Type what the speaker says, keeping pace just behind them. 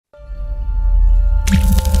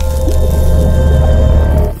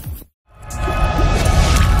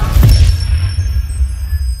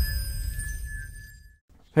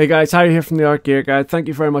Hey guys, Harry here from the Art Gear Guide. Thank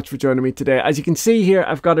you very much for joining me today. As you can see here,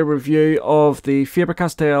 I've got a review of the Faber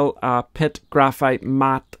Castell Pitt Graphite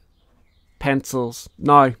Matte Pencils.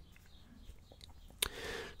 Now,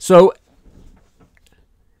 so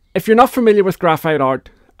if you're not familiar with graphite art,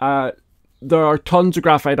 there are tons of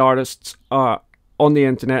graphite artists on the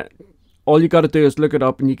internet. All you got to do is look it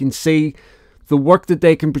up and you can see the work that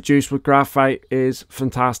they can produce with graphite is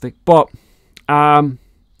fantastic. But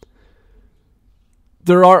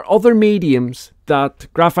there are other mediums that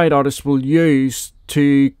graphite artists will use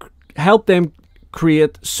to help them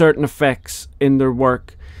create certain effects in their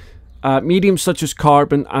work. Mediums such as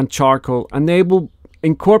carbon and charcoal, and they will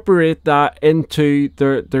incorporate that into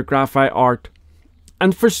their graphite art.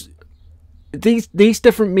 And for these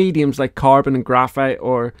different mediums like carbon and graphite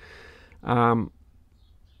or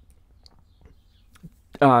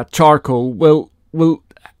charcoal will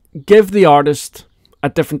give the artist a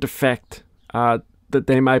different effect that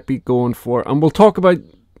they might be going for, and we'll talk about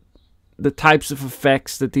the types of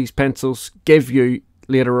effects that these pencils give you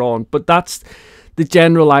later on, but that's the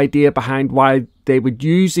general idea behind why they would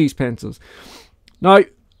use these pencils. Now,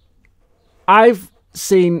 I've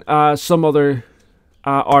seen some other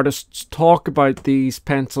artists talk about these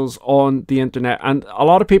pencils on the internet, and a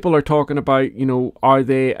lot of people are talking about, you know, are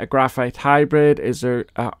they a graphite hybrid?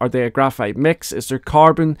 Are they a graphite mix? Is there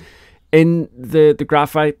carbon in the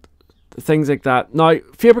graphite? Things like that. Now,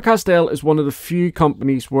 Faber Castell is one of the few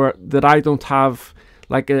companies that I don't have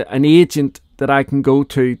like an agent that I can go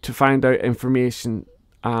to find out information,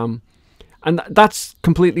 and that's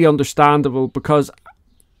completely understandable because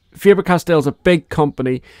Faber Castell is a big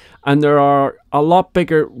company and there are a lot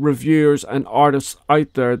bigger reviewers and artists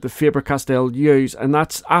out there that Faber Castell use, and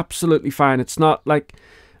that's absolutely fine. It's not like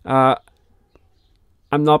I'm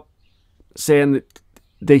not saying that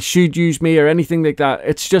they should use me or anything like that.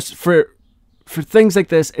 It's just for things like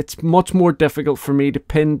this, it's much more difficult for me to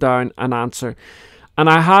pin down an answer. And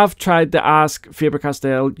I have tried to ask Faber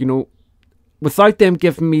Castell, you know, without them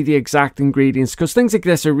giving me the exact ingredients, because things like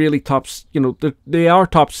this are really top, you know, they are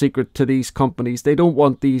top secret to these companies. They don't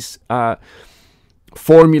want these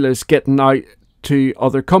formulas getting out to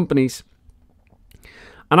other companies.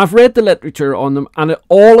 And I've read the literature on them, and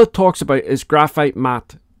all it talks about is graphite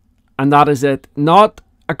matte. And that is it. Not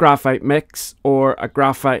a graphite mix or a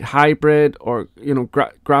graphite hybrid, or, you know,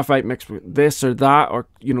 graphite mixed with this or that, or,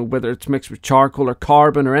 you know, whether it's mixed with charcoal or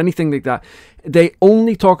carbon or anything like that. They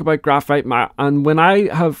only talk about graphite matte. And when I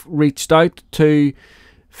have reached out to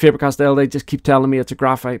Faber Castell, they just keep telling me it's a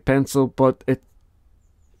graphite pencil, but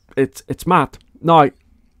it's matte. Now,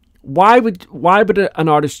 why would an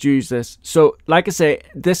artist use this? So, like I say,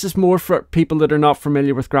 this is more for people that are not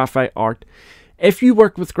familiar with graphite art. If you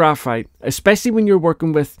work with graphite, especially when you're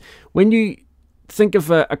working with, when you think of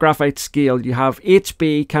a graphite scale, you have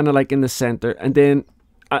HB kind of like in the center, and then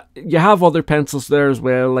you have other pencils there as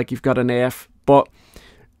well, like you've got an F. But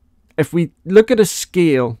if we look at a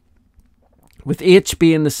scale with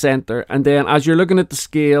HB in the center, and then as you're looking at the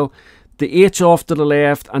scale, the H off to the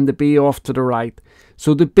left and the B off to the right.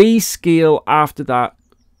 So the B scale after that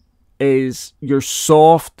is your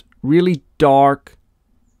soft, really dark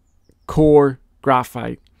core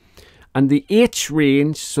graphite, and the H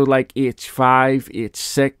range, so like H5,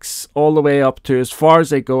 H6, all the way up to as far as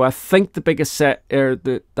they go. I think the biggest set, or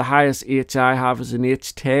the highest H I have is an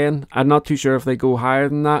H10. I'm not too sure if they go higher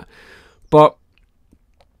than that, but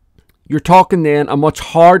you're talking then a much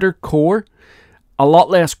harder core, a lot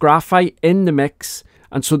less graphite in the mix,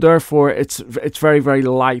 and so therefore it's very, very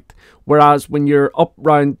light. Whereas when you're up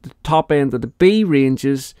around the top end of the B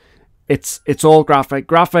ranges, it's all graphite.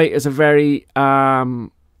 Graphite is a very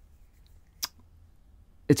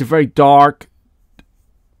dark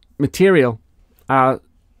material,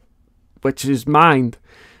 which is mined.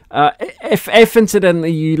 If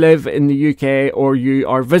incidentally you live in the UK or you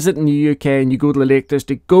are visiting the UK and you go to the Lake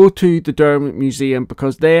District, go to the Durham Museum,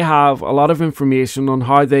 because they have a lot of information on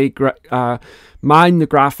how they mine the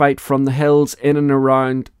graphite from the hills in and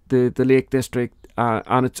around the Lake District.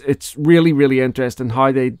 And it's really, really interesting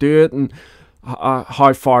how they do it and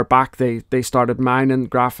how far back they started mining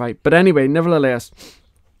graphite. But anyway, nevertheless,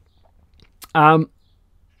 and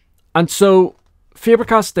so Faber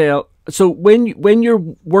Castell. So when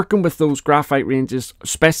you're working with those graphite ranges,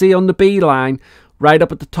 especially on the B line, right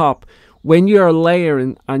up at the top, when you are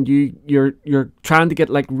layering and you're trying to get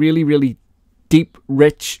like really, really deep,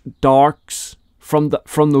 rich darks from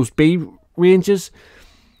those B ranges,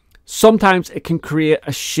 sometimes it can create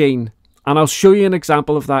a sheen, and I'll show you an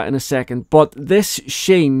example of that in a second. But this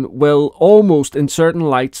sheen will almost, in certain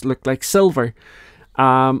lights, look like silver,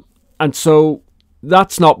 and so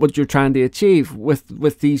that's not what you're trying to achieve.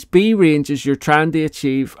 With these B ranges, you're trying to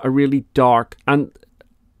achieve a really dark, and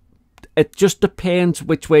it just depends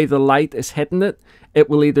which way the light is hitting it. It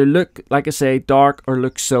will either look, like I say, dark or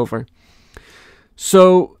look silver.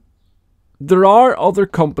 So there are other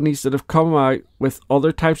companies that have come out with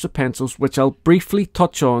other types of pencils, which I'll briefly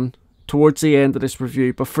touch on towards the end of this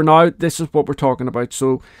review. But for now, this is what we're talking about.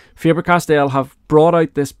 So Faber Castell have brought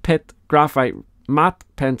out this Pitt Graphite matte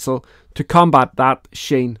pencil to combat that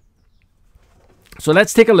sheen. So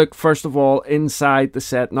let's take a look first of all inside the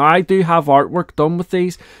set. Now I do have artwork done with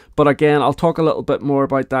these, but again I'll talk a little bit more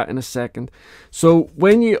about that in a second. So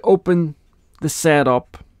when you open the set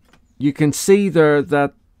up, you can see there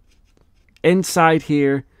that inside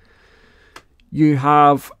here you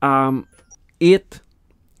have 8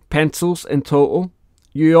 pencils in total.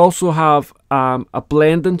 You also have a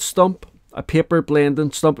blending stump, a paper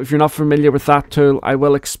blending stump. If you're not familiar with that tool, I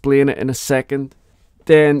will explain it in a second.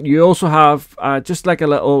 Then you also have just like a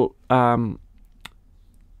little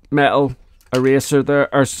metal eraser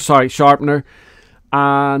there, or sorry, sharpener,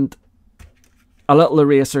 and a little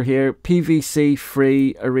eraser here, PVC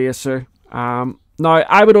free eraser. Now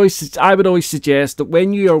I would always suggest that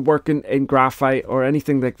when you are working in graphite or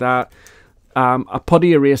anything like that, a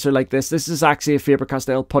putty eraser like this is actually a Faber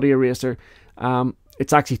Castell putty eraser.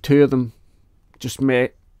 It's actually 2 of them just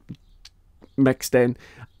mixed in.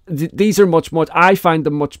 These are much, I find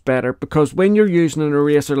them much better, because when you're using an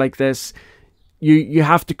eraser like this, you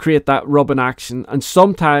have to create that rubbing action, and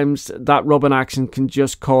sometimes that rubbing action can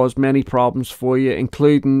just cause many problems for you,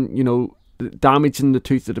 including, you know, damaging the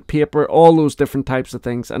tooth of the paper, all those different types of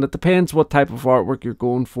things. And it depends what type of artwork you're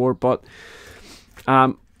going for, but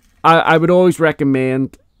I would always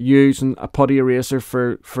recommend using a putty eraser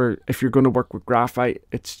for if you're going to work with graphite.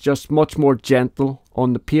 It's just much more gentle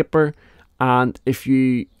on the paper, and if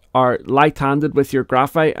you are light-handed with your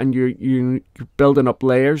graphite and you're building up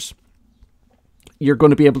layers, you're going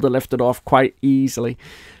to be able to lift it off quite easily.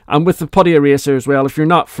 And with the putty eraser as well, if you're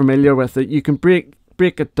not familiar with it, you can break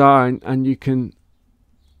it down and you can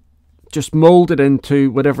just mold it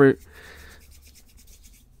into whatever,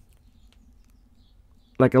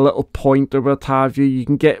 like a little point or what have you. You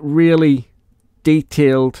can get really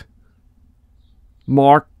detailed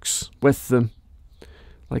marks with them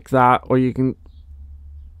like that, or you can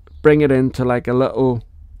bring it into like a little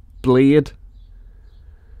blade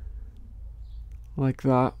like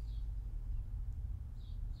that.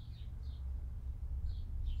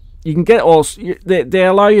 You can get all, they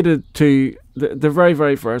allow you to they're very,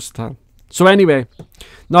 very versatile. So anyway,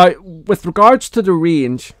 now with regards to the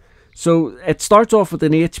range, so it starts off with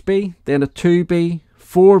an HB, then a 2B,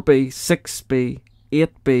 4B, 6B,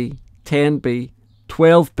 8B, 10B,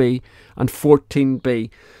 12B, and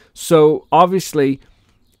 14B. So obviously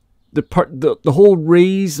the whole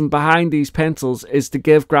reason behind these pencils is to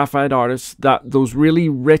give graphite artists those really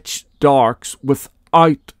rich darks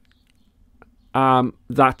without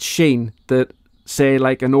that sheen that, say,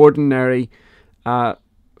 like an ordinary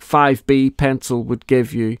 5B pencil would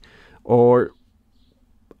give you, or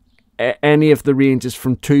any of the ranges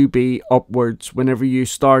from 2B upwards. Whenever you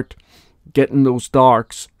start getting those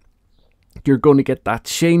darks, you're going to get that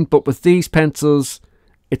sheen. But with these pencils,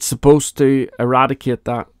 it's supposed to eradicate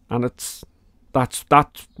that, and that's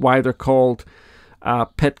why they're called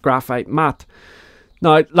Pitt Graphite Matte.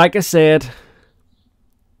 Now, like I said,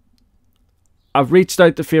 I've reached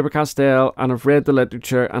out to Faber Castell and I've read the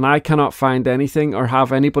literature, and I cannot find anything or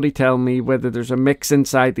have anybody tell me whether there's a mix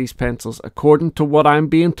inside these pencils. According to what I'm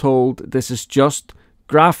being told, this is just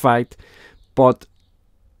graphite, but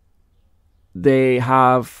they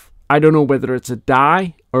have, I don't know whether it's a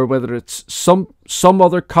dye or whether it's some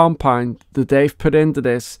other compound that they've put into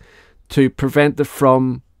this to prevent it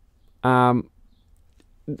from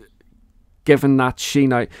giving that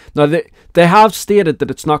sheen out. Now, they have stated that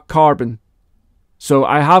it's not carbon. So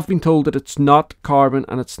I have been told that it's not carbon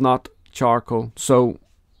and it's not charcoal. So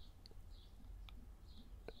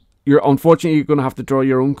unfortunately you're going to have to draw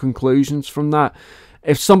your own conclusions from that.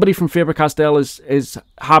 If somebody from Faber Castell is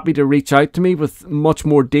happy to reach out to me with much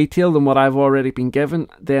more detail than what I've already been given,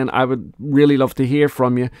 then I would really love to hear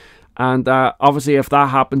from you. And obviously if that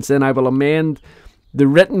happens, then I will amend the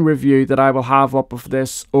written review that I will have up of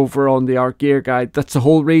this over on the Art Gear Guide. That's the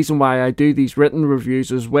whole reason why I do these written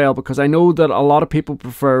reviews as well, because I know that a lot of people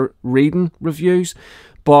prefer reading reviews,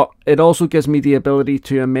 but it also gives me the ability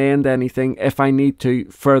to amend anything if I need to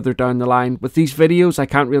further down the line. With these videos, I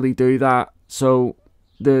can't really do that, so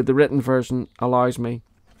the written version allows me.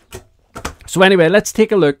 So anyway, let's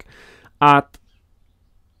take a look at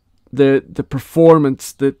the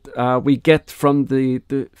performance that we get from the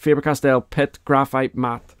Faber Castell Pitt Graphite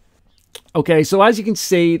matte. Okay, so as you can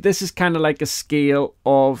see, this is kind of like a scale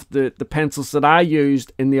of the pencils that I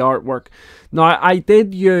used in the artwork. Now, I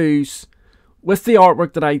did use, with the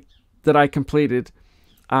artwork that I completed,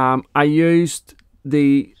 I used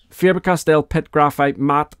the Faber Castell Pitt Graphite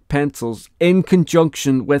matte pencils in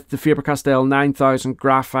conjunction with the Faber Castell 9000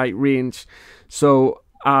 Graphite range. So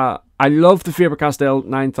I love the Faber Castell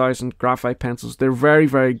 9000 Graphite pencils. They're very,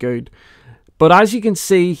 very good. But as you can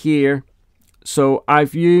see here, so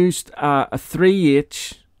I've used a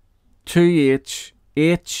 3H, 2H,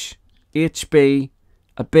 H, HB,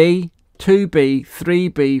 a B, 2B,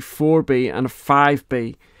 3B, 4B, and a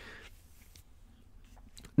 5B.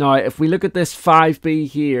 Now, if we look at this 5B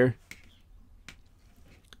here,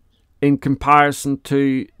 in comparison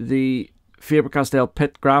to the Faber Castell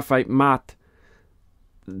Pitt Graphite matte,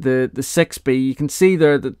 the 6B, you can see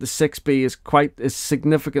there that the 6B is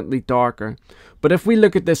significantly darker. But if we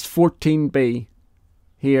look at this 14B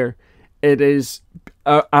here, it is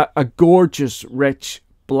a gorgeous rich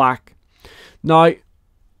black. Now,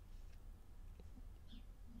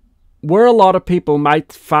 where a lot of people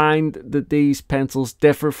might find that these pencils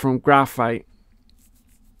differ from graphite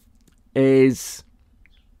is,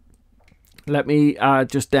 let me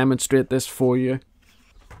just demonstrate this for you.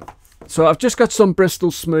 So I've just got some Bristol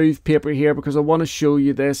Smooth paper here because I want to show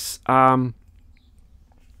you this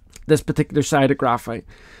this particular side of graphite.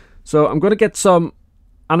 So I'm going to get some,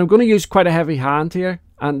 and I'm going to use quite a heavy hand here,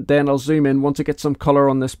 and then I'll zoom in once I get some color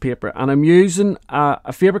on this paper. And I'm using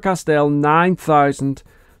a Faber Castell 9000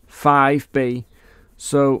 5B.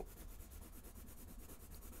 So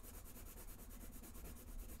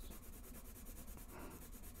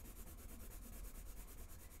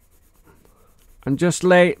I'm just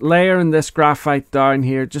layering this graphite down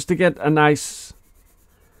here just to get a nice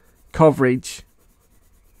coverage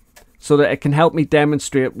so that it can help me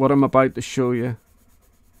demonstrate what I'm about to show you.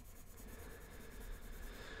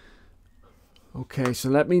 Okay, so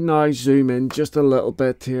let me now zoom in just a little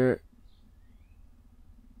bit here.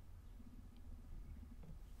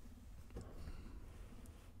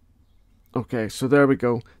 Okay, so there we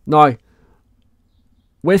go. Now,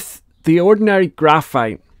 with the ordinary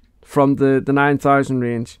graphite from the 9000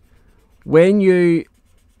 range, when you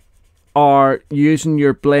are using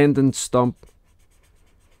your blending stump,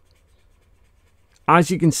 as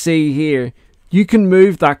you can see here, you can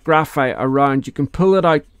move that graphite around. You can pull it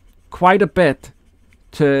out quite a bit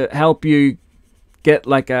to help you get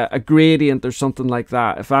like a gradient or something like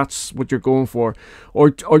that, if that's what you're going for,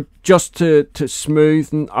 or just to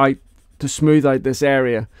smooth out this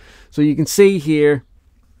area. So you can see here,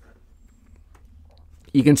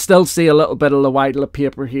 you can still see a little bit of the white of the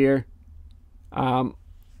paper here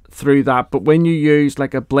through that, but when you use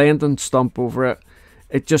like a blending stump over it,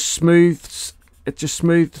 it just smooths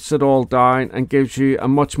it all down and gives you a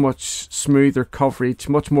much smoother coverage,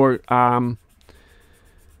 much more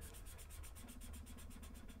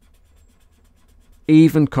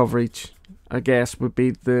even coverage, I guess would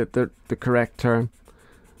be the correct term.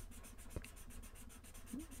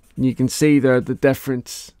 You can see there the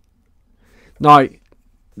difference. Now,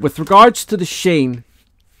 with regards to the sheen,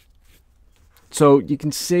 so you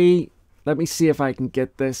can see, let me see if I can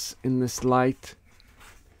get this in this light.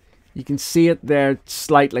 You can see it there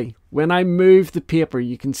slightly. When I move the paper,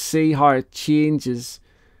 you can see how it changes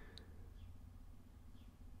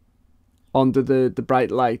under the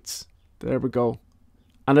bright lights. There we go.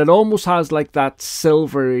 And it almost has like that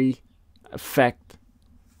silvery effect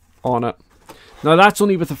on it. Now that's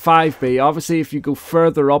only with a 5B. Obviously, if you go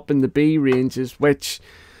further up in the B ranges, which,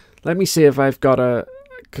 let me see if I've got a,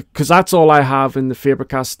 because that's all I have in the Faber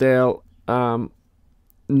Castell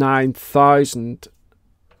 9000.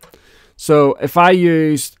 So if I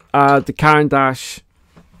used the Caran d'Ache,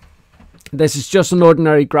 this is just an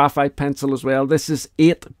ordinary graphite pencil as well. This is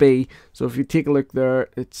 8B. So if you take a look there,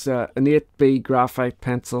 it's an 8B graphite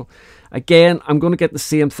pencil. Again, I'm going to get the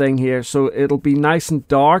same thing here. So it'll be nice and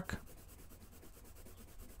dark.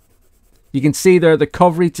 You can see there the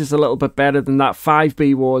coverage is a little bit better than that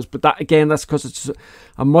 5B was, but that, again, that's because it's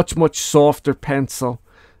a much softer pencil,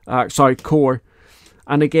 core.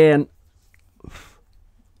 And again,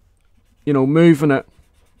 you know, moving it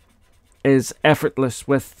is effortless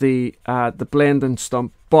with the blending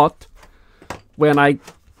stump. But when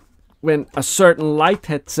a certain light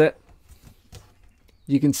hits it,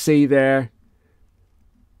 you can see there,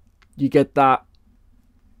 you get that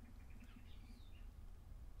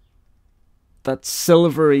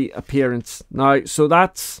silvery appearance. Now, so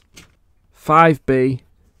that's 5B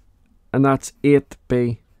and that's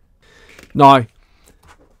 8B. Now,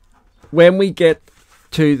 when we get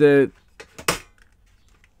to the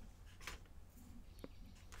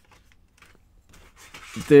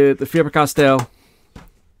Faber Castell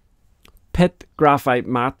Pitt Graphite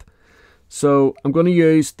matte, so I'm going to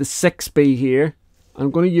use the 6B here.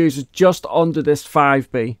 I'm going to use it just under this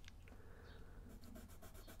 5B.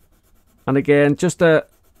 And again, just a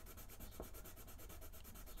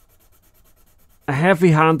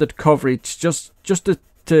heavy-handed coverage, just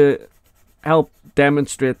to help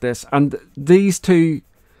demonstrate this. And these two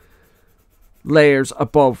layers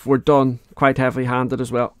above were done quite heavy-handed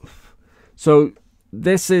as well. So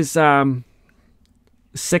this is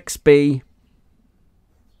 6B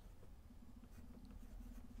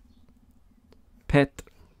Pitt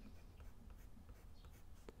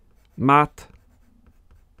matte.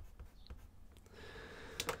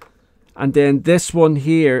 And then this one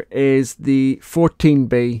here is the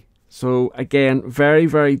 14B. So again, very,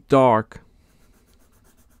 very dark.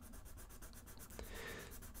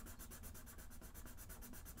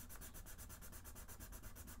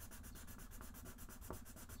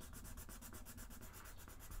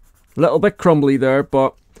 A little bit crumbly there,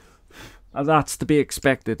 but that's to be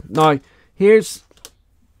expected. Now, here's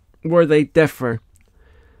where they differ.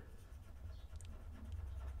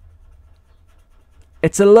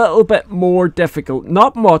 It's a little bit more difficult,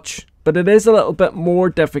 not much, but it is a little bit more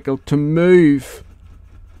difficult to move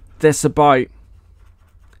this about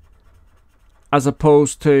as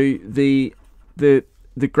opposed to the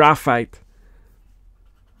graphite.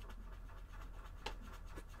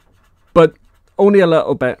 But only a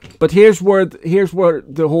little bit. But here's where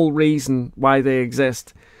the whole reason why they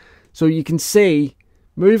exist. So you can see,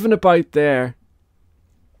 moving about there,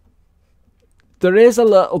 there is a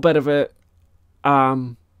little bit of a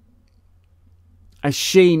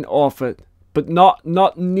sheen off it, but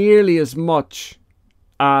not nearly as much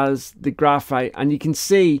as the graphite. And you can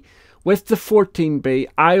see with the 14B,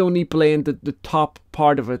 I only blended the top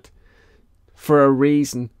part of it for a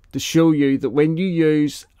reason, to show you that when you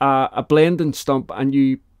use a blending stump and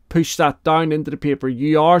you push that down into the paper,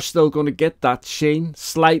 you are still going to get that sheen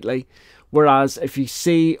slightly. Whereas if you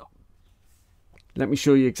see, let me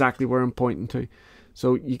show you exactly where I'm pointing to.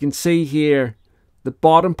 So you can see here, the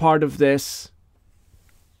bottom part of this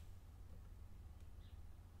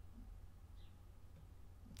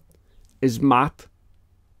is matte,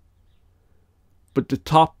 but the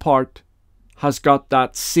top part has got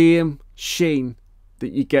that same sheen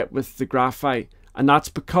that you get with the graphite, and that's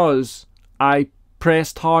because I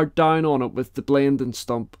pressed hard down on it with the blending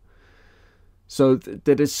stump. So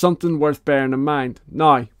that is something worth bearing in mind.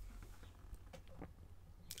 Now,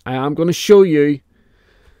 I am going to show you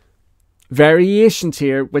variations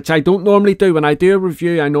here, which I don't normally do. When I do a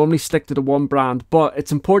review, I normally stick to the one brand, but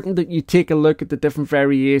it's important that you take a look at the different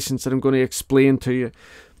variations that I'm going to explain to you.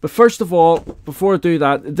 But first of all, before I do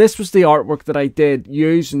that, this was the artwork that I did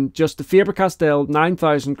using just the Faber Castell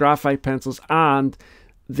 9000 graphite pencils and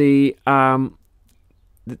the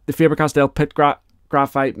Faber Castell Pitt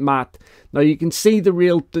Graphite matte. Now you can see the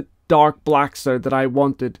real dark blacks there that I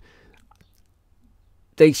wanted.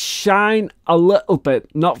 They shine a little bit,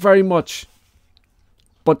 not very much,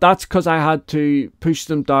 but that's because I had to push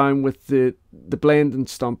them down with the blending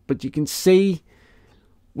stump. But you can see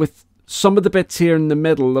with some of the bits here in the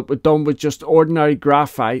middle that were done with just ordinary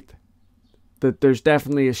graphite that there's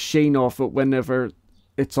definitely a sheen off it whenever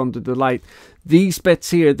it's under the light. These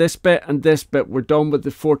bits here, this bit and this bit, were done with the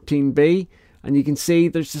 14B, and you can see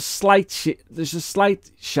there's a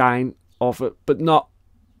slight shine off it, but not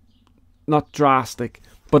drastic,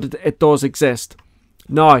 but it does exist.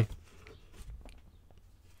 Now,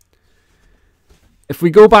 if we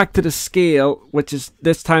go back to the scale, which is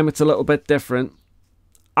this time it's a little bit different,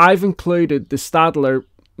 I've included the Staedtler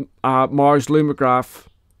Mars Lumograph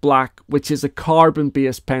Black, which is a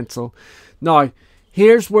carbon-based pencil. Now,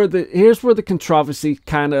 here's where the controversy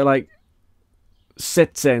kind of like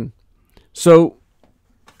sits in. So,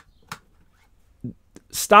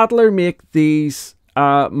 Staedtler make these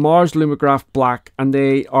Mars Lumograph Black, and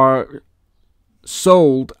they are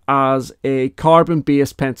sold as a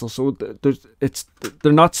carbon-based pencil. So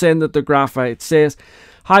they're not saying that they're graphite. It says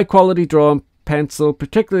high-quality drawing pencil,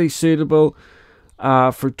 particularly suitable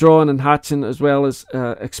for drawing and hatching, as well as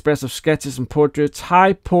expressive sketches and portraits.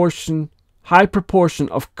 High proportion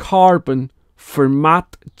of carbon for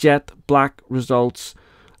matte jet black results.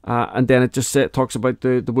 And then it just talks about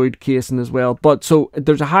the wood casing as well. But so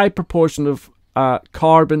there's a high proportion of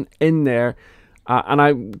carbon in there, and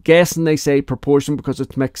I'm guessing they say proportion because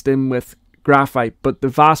it's mixed in with graphite, but the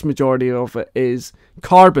vast majority of it is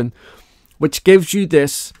carbon, which gives you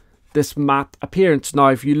this matte appearance. Now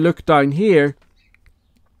if you look down here,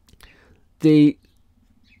 the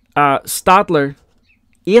Stadler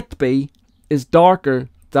 8B is darker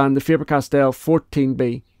than the Faber Castell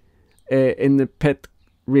 14B in the Pitt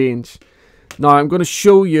range. Now I'm going to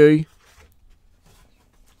show you,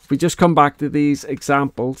 if we just come back to these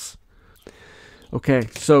examples. Okay,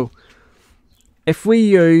 so if we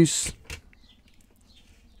use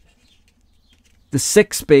the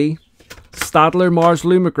 6B Stadler Mars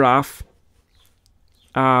Lumograph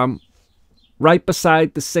right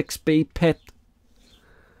beside the 6B Pitt.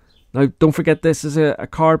 Now don't forget, this is a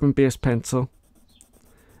carbon based pencil.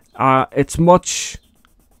 There's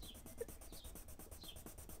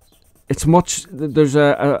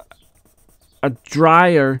a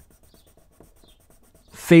drier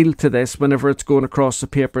feel to this whenever it's going across the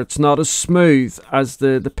paper. It's not as smooth as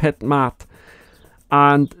the Pitt matte.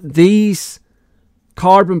 And these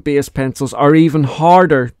carbon based pencils are even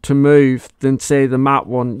harder to move than, say, the matte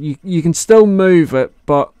one. You can still move it,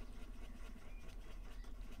 but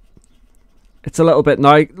it's a little bit.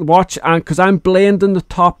 Now watch, and because I'm blending the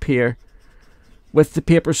top here with the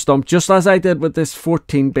paper stump, just as I did with this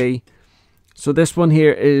 14B. So this one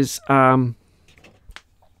here is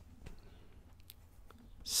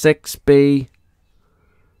 6B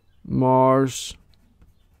Mars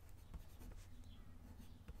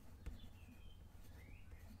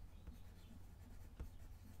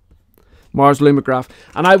Lumograph,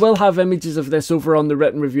 and I will have images of this over on the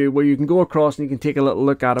written review where you can go across and you can take a little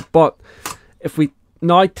look at it. But if we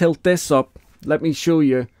now tilt this up, let me show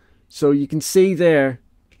you. So you can see there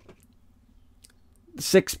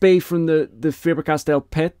 6B from the Faber Castell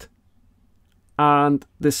Pitt and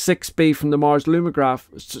the 6B from the Mars Lumograph.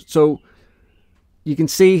 So you can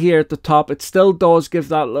see here at the top, it still does give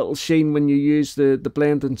that little sheen when you use the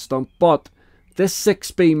blending stump, but this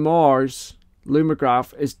 6B Mars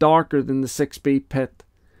Lumograph is darker than the 6B Pitt.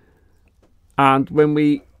 And when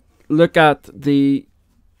we look at the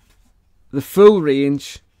full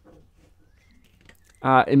range,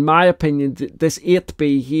 in my opinion, this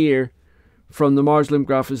 8B here from the Mars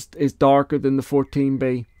Lumograph is darker than the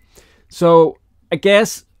 14B. So I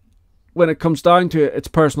guess when it comes down to it, it's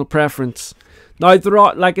personal preference. Now there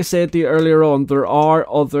are, like I said to you earlier on, there are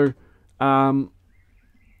other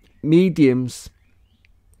mediums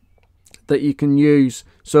that you can use.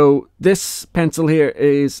 So this pencil here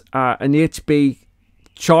is an HB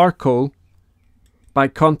Charcoal by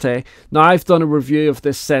Conte. Now I've done a review of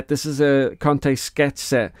this set. This is a Conte sketch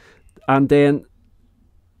set, and then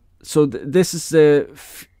so this is the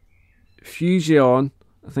Fusion,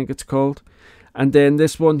 I think it's called, and then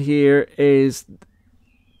this one here is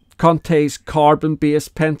Conte's carbon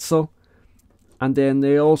based pencil, and then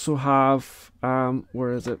they also have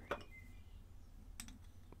where is it?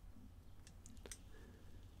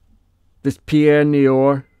 This Pierre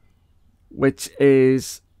Nior, which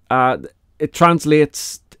is it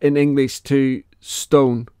translates in English to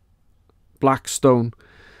stone, black stone.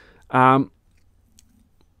 But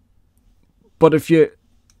if you,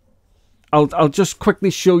 I'll just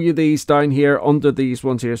quickly show you these down here under these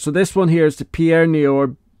ones here. So this one here is the Pierre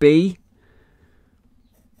Nior B.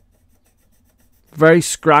 Very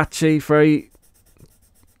scratchy, very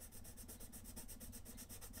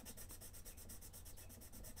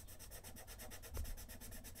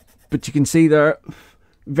but you can see they're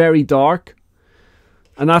very dark,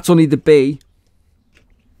 and that's only the B.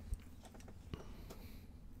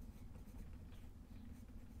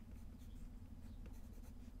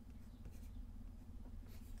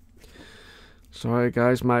 Sorry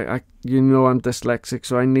guys, you know I'm dyslexic,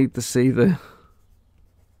 so I need to see the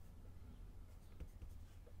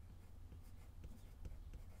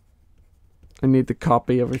I need to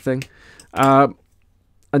copy everything.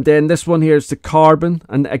 And then this one here is the carbon,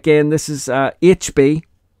 and again this is HB.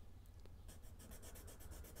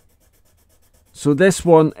 So this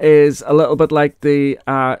one is a little bit like the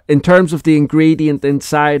in terms of the ingredient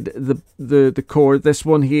inside the core. This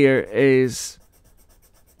one here is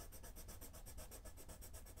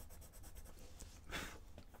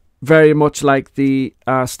very much like the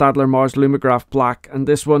Stadler Mars Lumograph Black, and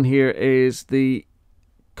this one here is the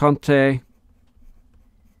Conte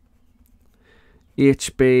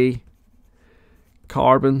HB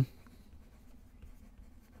Carbon.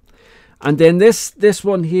 And then this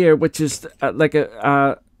one here, which is like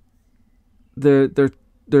their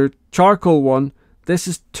charcoal one. This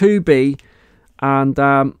is 2B, and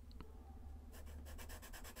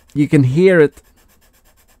you can hear it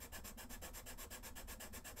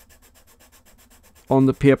on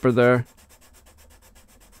the paper there.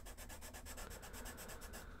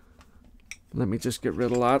 Let me just get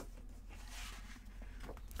rid of that.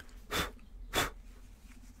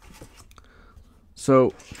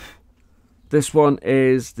 So This one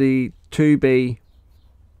is the 2B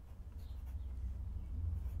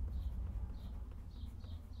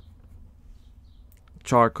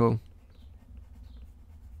charcoal.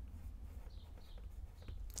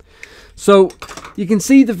 So you can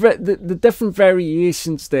see the different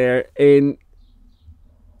variations there in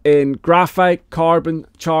graphite, carbon,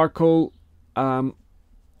 charcoal,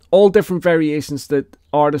 all different variations that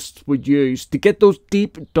artists would use to get those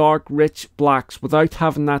deep, dark, rich blacks without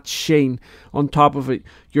having that sheen on top of it.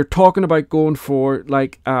 You're talking about going for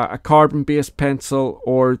like a carbon-based pencil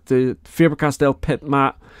or the Faber Castell Pitt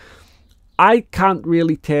matte. I can't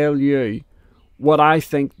really tell you what I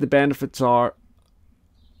think the benefits are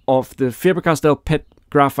of the Faber Castell Pitt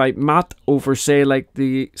Graphite matte over, say, like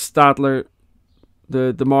the Staedtler,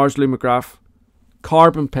 the Mars Lumograph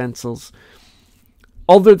carbon pencils,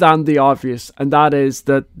 other than the obvious, and that is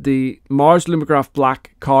that the Mars Lumograph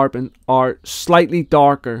Black Carbon are slightly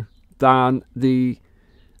darker than the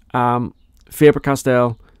Faber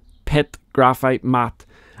Castell Pitt Graphite matte.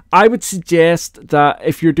 I would suggest that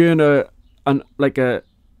if you're doing an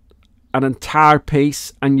entire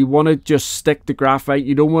piece and you want to just stick to graphite,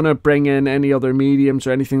 you don't want to bring in any other mediums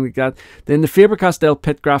or anything like that, then the Faber Castell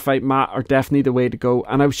Pitt Graphite matte are definitely the way to go.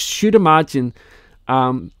 And I should imagine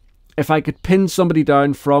if I could pin somebody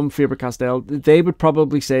down from Faber Castell, they would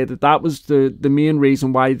probably say that that was the main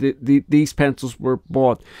reason why these pencils were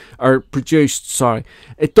bought or produced. Sorry,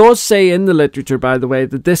 it does say in the literature, by the way,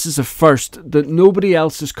 that this is a first, that nobody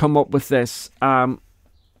else has come up with this.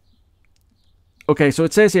 Okay, so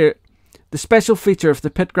it says here, the special feature of the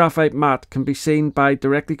Pitt Graphite matte can be seen by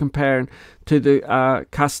directly comparing to the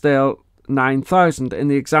Castell 9000 in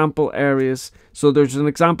the example areas. So there's an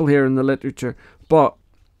example here in the literature, but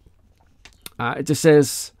it just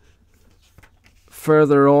says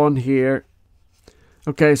further on here.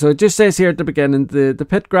 Okay, so it just says here at the beginning, the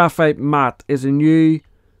Pitt Graphite matte is a new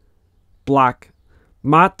black,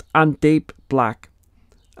 matte and deep black.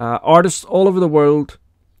 Artists all over the world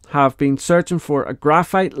have been searching for a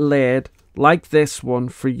graphite lead like this one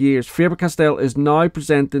for years. Faber Castell is now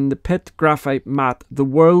presenting the Pitt Graphite matte, the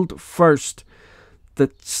world first,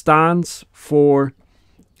 that stands for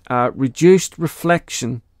reduced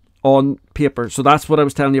reflection on paper. So that's what I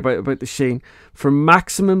was telling you about the sheen. For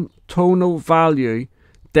maximum tonal value,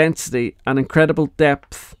 density and incredible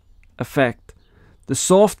depth effect. The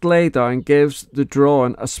soft laydown gives the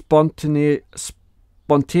drawing a spontaneous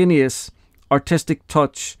artistic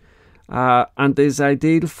touch and is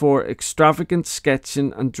ideal for extravagant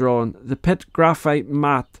sketching and drawing. The Pitt Graphite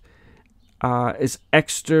matte is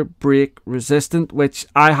extra break resistant, which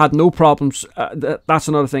I had no problems. That's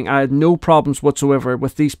another thing. I had no problems whatsoever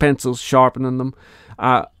with these pencils sharpening them,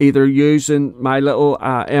 either using my little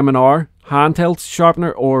M&R handheld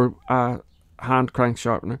sharpener or hand crank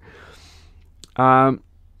sharpener.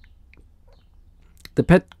 The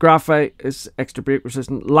Pitt Graphite is extra break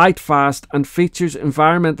resistant, light fast, and features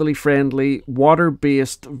environmentally friendly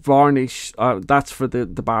water-based varnish. That's for the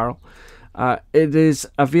barrel. It is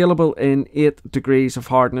available in 8 degrees of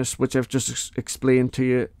hardness, which I've just explained to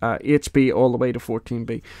you, HB all the way to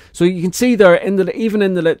 14B. So you can see there, even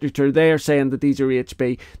in the literature, they are saying that these are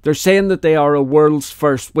HB. They're saying that they are a world's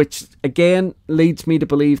first, which again leads me to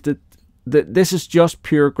believe that this is just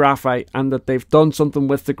pure graphite and that they've done something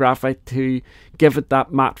with the graphite to give it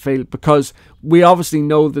that matte feel, because we obviously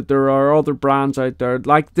know that there are other brands out there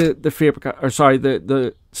like the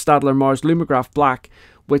Staedtler Mars Lumograph Black,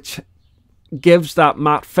 which gives that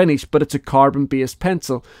matte finish, but it's a carbon-based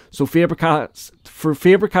pencil. So for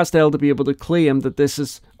Faber Castell to be able to claim that this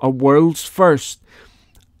is a world's first,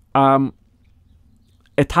 it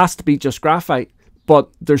has to be just graphite. But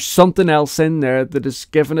there's something else in there that is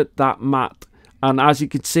giving it that matte. And as you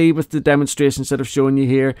can see with the demonstrations that I've shown you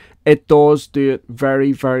here, it does do it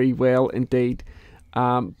very, very well indeed.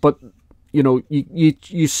 But you know,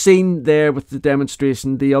 you've seen there with the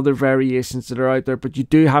demonstration the other variations that are out there, but you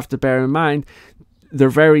do have to bear in mind they're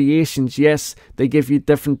variations. Yes, they give you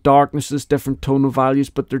different darknesses, different tonal values,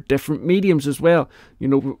 but they're different mediums as well. You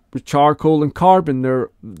know, with charcoal and carbon, they're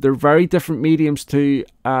very different mediums to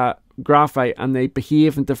graphite, and they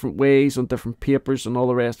behave in different ways on different papers and all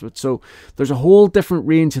the rest of it. So there's a whole different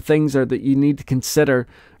range of things there that you need to consider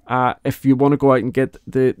if you want to go out and get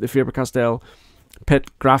the Faber Castell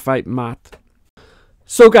Pitt Graphite matte.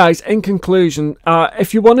 So guys, in conclusion,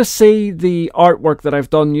 if you want to see the artwork that I've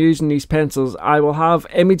done using these pencils, I will have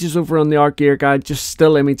images over on the Art Gear Guide, just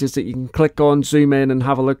still images that you can click on, zoom in and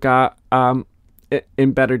have a look at.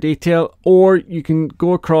 in better detail, or you can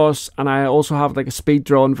go across, and I also have like a speed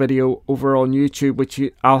drawn video over on YouTube, which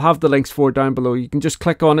I'll have the links for down below. You can just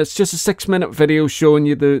click on it. It's just a 6-minute video showing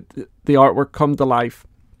you the artwork come to life.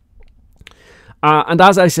 And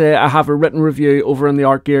as I say, I have a written review over in the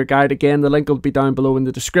Art Gear Guide. Again, the link will be down below in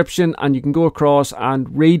the description, and you can go across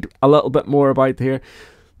and read a little bit more about here.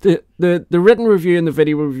 The written review and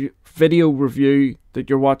the video review that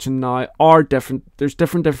you're watching now are different. There's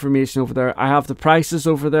different information over there. I have the prices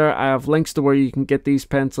over there. I have links to where you can get these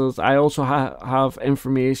pencils. I also have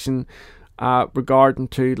information regarding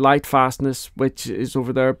to light fastness, which is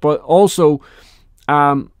over there. But also,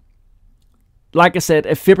 like I said,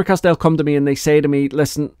 if Faber Castell come to me and they say to me,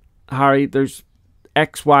 listen, Harry, there's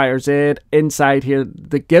X, Y, or Z inside here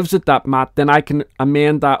that gives it that matte, then I can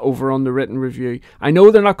amend that over on the written review. I know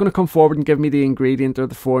they're not going to come forward and give me the ingredient or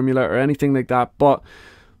the formula or anything like that, but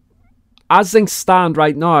as things stand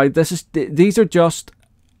right now, these are just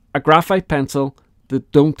a graphite pencil that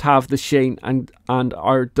don't have the sheen and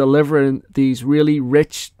are delivering these really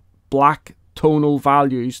rich black tonal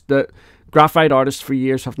values that graphite artists for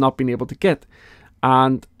years have not been able to get.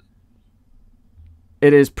 And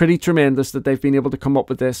it is pretty tremendous that they've been able to come up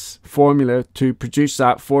with this formula to produce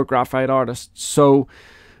that for graphite artists. So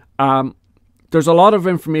there's a lot of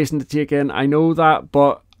information to take in, I know that,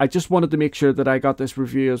 but I just wanted to make sure that I got this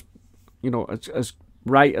review as, you know, as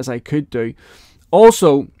right as I could do.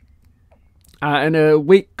 Also, in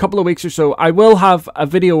a couple of weeks or so, I will have a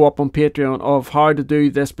video up on Patreon of how to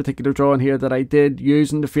do this particular drawing here that I did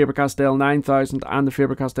using the Faber Castell 9000 and the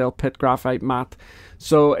Faber Castell Pitt Graphite matte.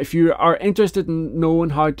 So if you are interested in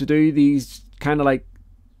knowing how to do these kind of like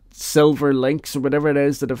silver links or whatever it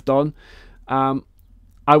is that I've done,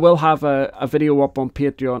 I will have a video up on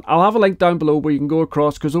Patreon. I'll have a link down below where you can go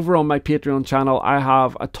across, because over on my Patreon channel I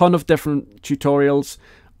have a ton of different tutorials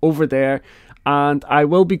over there. And I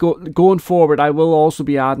will be going forward. I will also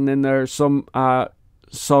be adding in there some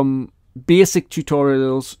basic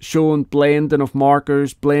tutorials showing blending of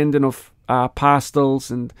markers, blending of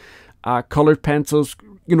pastels and colored pencils.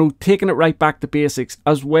 You know, taking it right back to basics,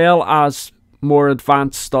 as well as more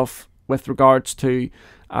advanced stuff with regards to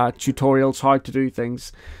tutorials, how to do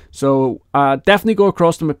things. So definitely go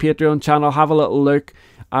across to my Patreon channel, have a little look.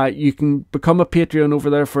 You can become a Patreon over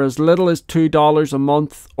there for as little as $2 a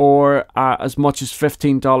month, or as much as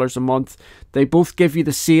 $15 a month. They both give you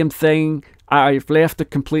the same thing. I've left it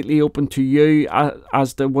completely open to you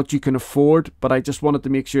as to what you can afford, but I just wanted to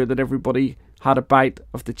make sure that everybody had a bite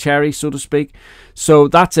of the cherry, so to speak. So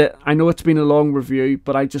that's it. I know it's been a long review,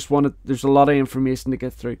 but I just wanted, there's a lot of information to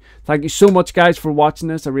get through. Thank you so much, guys, for watching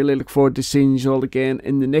this. I really look forward to seeing you all again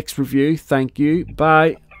in the next review. Thank you.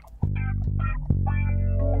 Bye.